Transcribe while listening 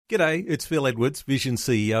G'day, it's Phil Edwards, Vision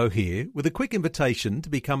CEO here, with a quick invitation to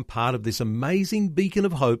become part of this amazing beacon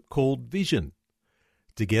of hope called Vision.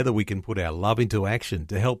 Together we can put our love into action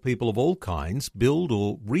to help people of all kinds build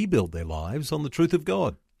or rebuild their lives on the truth of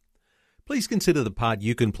God. Please consider the part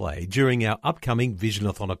you can play during our upcoming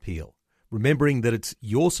Visionathon appeal, remembering that it's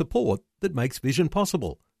your support that makes Vision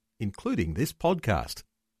possible, including this podcast.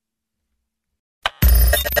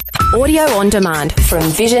 Audio on demand from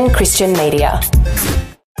Vision Christian Media.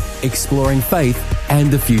 Exploring faith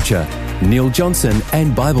and the future. Neil Johnson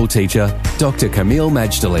and Bible teacher Dr. Kameel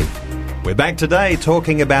Majdali. We're back today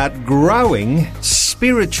talking about growing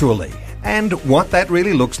spiritually and what that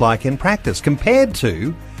really looks like in practice compared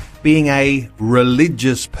to being a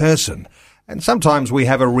religious person. And sometimes we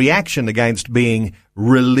have a reaction against being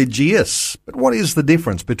religious. But what is the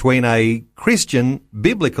difference between a Christian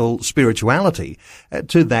biblical spirituality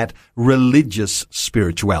to that religious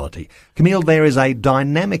spirituality? Kameel, there is a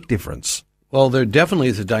dynamic difference. Well, there definitely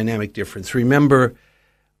is a dynamic difference. Remember,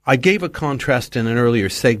 I gave a contrast in an earlier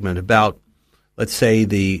segment about, let's say,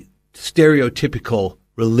 the stereotypical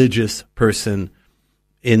religious person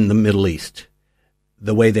in the Middle East.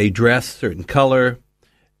 The way they dress, certain color,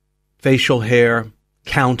 facial hair,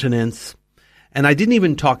 countenance. And I didn't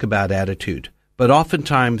even talk about attitude, but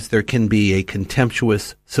oftentimes there can be a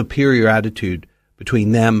contemptuous, superior attitude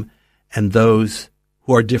between them and those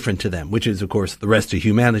who are different to them, which is, of course, the rest of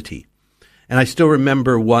humanity. And I still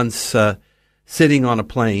remember once sitting on a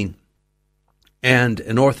plane and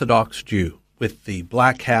an Orthodox Jew with the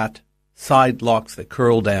black hat, side locks that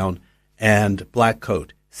curl down, and black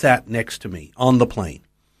coat sat next to me on the plane.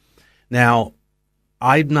 Now,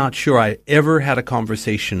 I'm not sure I ever had a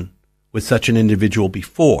conversation with such an individual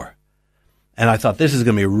before. And I thought, this is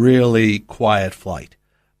going to be a really quiet flight.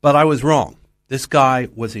 But I was wrong. This guy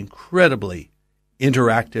was incredibly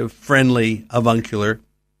interactive, friendly, avuncular.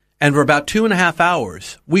 And for about 2.5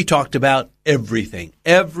 hours, we talked about everything,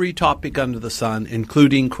 every topic under the sun,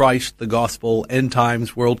 including Christ, the gospel, end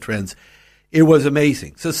times, world trends. It was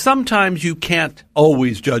amazing. So sometimes you can't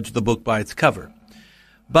always judge the book by its cover.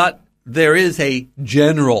 But there is a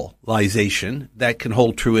generalization that can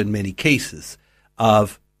hold true in many cases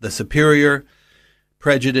of the superior,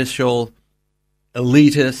 prejudicial,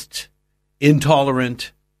 elitist,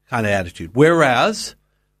 intolerant kind of attitude. Whereas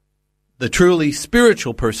the truly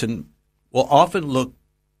spiritual person will often look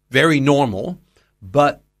very normal,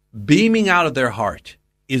 but beaming out of their heart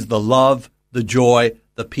is the love, the joy,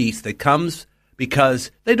 the peace that comes because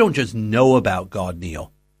they don't just know about God,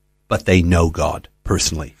 Neil, but they know God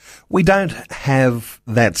personally. We don't have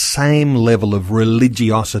that same level of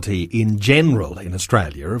religiosity in general in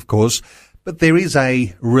Australia, of course, but there is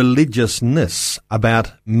a religiousness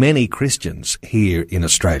about many Christians here in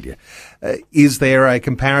Australia. Is there a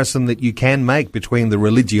comparison that you can make between the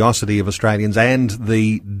religiosity of Australians and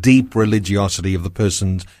the deep religiosity of the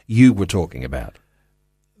persons you were talking about?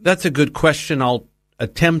 That's a good question. I'll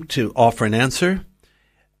attempt to offer an answer.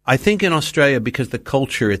 I think in Australia, because the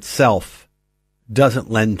culture itself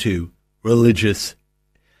doesn't lend to religious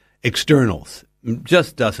externals,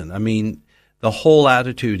 just doesn't. I mean, the whole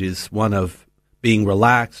attitude is one of being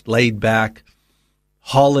relaxed, laid back,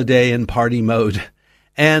 holiday and party mode.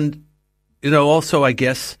 And, also, I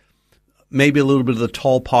guess, maybe a little bit of the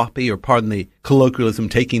tall poppy, or pardon the colloquialism,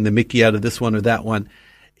 taking the mickey out of this one or that one.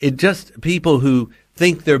 It just, people who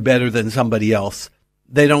think they're better than somebody else,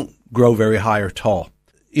 they don't grow very high or tall.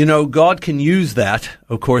 God can use that,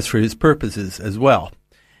 of course, for his purposes as well.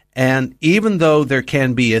 And even though there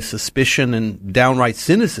can be a suspicion and downright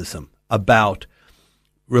cynicism about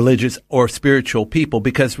religious or spiritual people,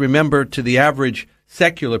 because remember, to the average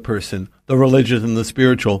secular person, the religious and the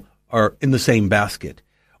spiritual are in the same basket,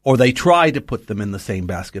 or they try to put them in the same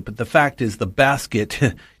basket. But the fact is the basket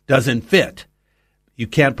doesn't fit. You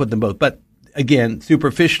can't put them both. But again,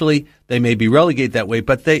 superficially, they may be relegated that way,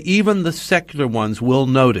 but even the secular ones will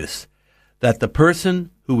notice that the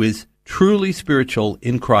person who is truly spiritual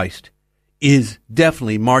in Christ is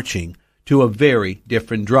definitely marching to a very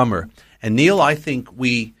different drummer. And Neil, I think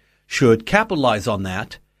we should capitalize on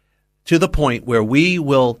that to the point where we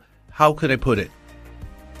will, how could I put it?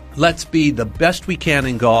 Let's be the best we can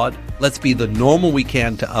in God. Let's be the normal we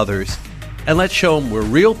can to others. And let's show them we're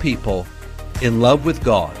real people in love with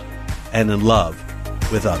God and in love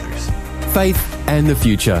with others. Faith and the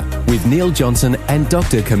Future with Neil Johnson and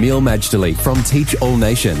Dr. Kameel Majdali from Teach All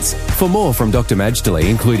Nations. For more from Dr. Majdali,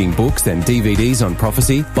 including books and DVDs on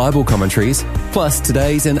prophecy, Bible commentaries, plus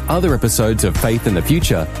today's and other episodes of Faith and the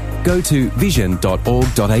Future, go to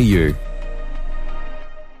vision.org.au.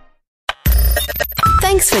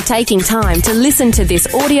 Thanks for taking time to listen to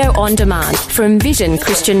this audio on demand from Vision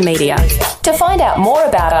Christian Media. To find out more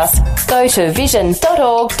about us, go to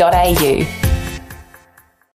vision.org.au.